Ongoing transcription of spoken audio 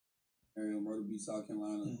area in Myrtle Beach, South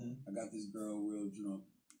Carolina. I got this girl real drunk,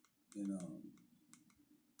 and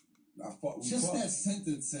that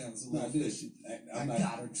sentence sounds a little fishy. I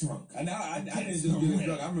got her drunk. I didn't just get her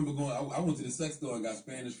drunk. I remember going. I went to the sex store and got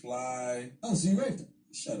Spanish Fly. Oh, so you raped her?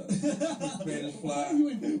 Shut up. Spanish Fly.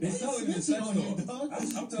 They sell it in the sex store.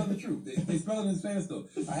 I'm telling the truth. They sell it in the Spanish store.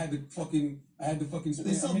 I had the fucking Spanish.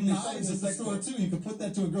 They sell knives at the store too. You can put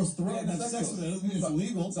that to a girl's throat and have sex with it. That doesn't mean it's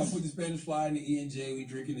illegal. So I put the Spanish Fly in the E&J. We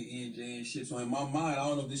drinking the E&J and shit. So in my mind, I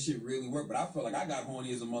don't know if this shit really worked, but I felt like I got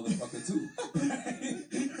horny as a motherfucker too.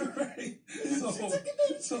 Right?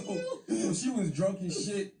 So she was drunk and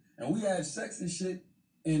shit, and we had sex and shit,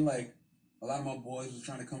 and like, a lot of my boys was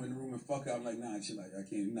trying to come in the room and fuck out. I'm like, nah, shit, like, I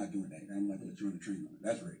can't, you're not doing that. I'm like, let's join the train on it.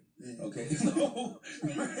 That's rape. Yeah. Okay.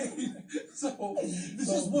 So, it's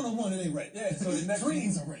just one-on-one, it ain't rape. Yeah, so the next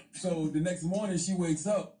trains are rape. So the next morning she wakes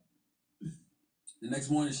up.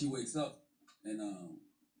 And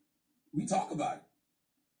we talk about it.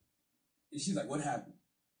 And she's like, what happened?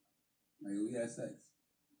 Like, we had sex.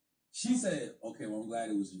 She said, okay, well, I'm glad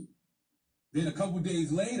it was you. Then a couple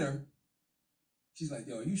days later, she's like,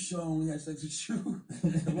 yo, you sure I only had sex with you?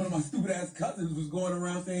 And one of my stupid ass cousins was going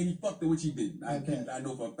around saying he fucked her, which he didn't. I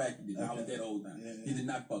know for a fact he did. I was dead old now. Yeah. He did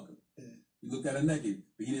not fuck her. Yeah. He looked at her naked,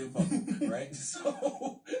 but he didn't fuck her, right? So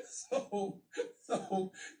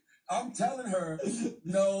I'm telling her,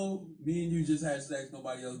 no, me and you just had sex.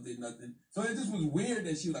 Nobody else did nothing. So it just was weird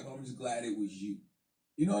that she was like, oh, I'm just glad it was you.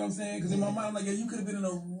 You know what I'm saying? Because in my mind, I'm like, yeah, you could have been in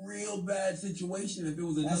a real bad situation if it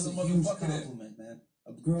was another motherfucker. That's a huge compliment, man.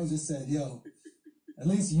 A girl just said, yo, at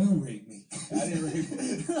least you raped me. I didn't rape her.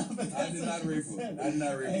 I did not rape her.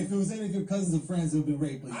 Hey, if it was any of your cousins or friends, it would have been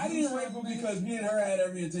rape. I didn't rape her because me and her had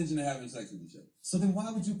every intention of having sex with each other. So then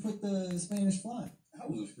why would you put the Spanish Fly?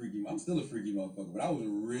 I'm still a freaky motherfucker, but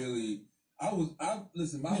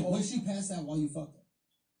listen, was she passed out while you fucked her?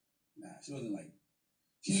 Nah, she wasn't like,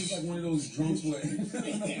 she was like one of those drunks where,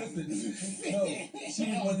 she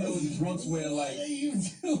was one of those drunks where like, she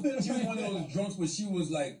was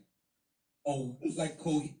like,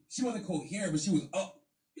 she wasn't coherent, but she was up.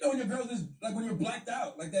 You know when your girl just, like when you're blacked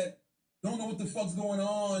out, like that, don't know what the fuck's going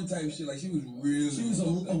on type shit. Like she was really.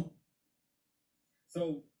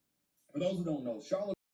 So, for those who don't know, Charlamagne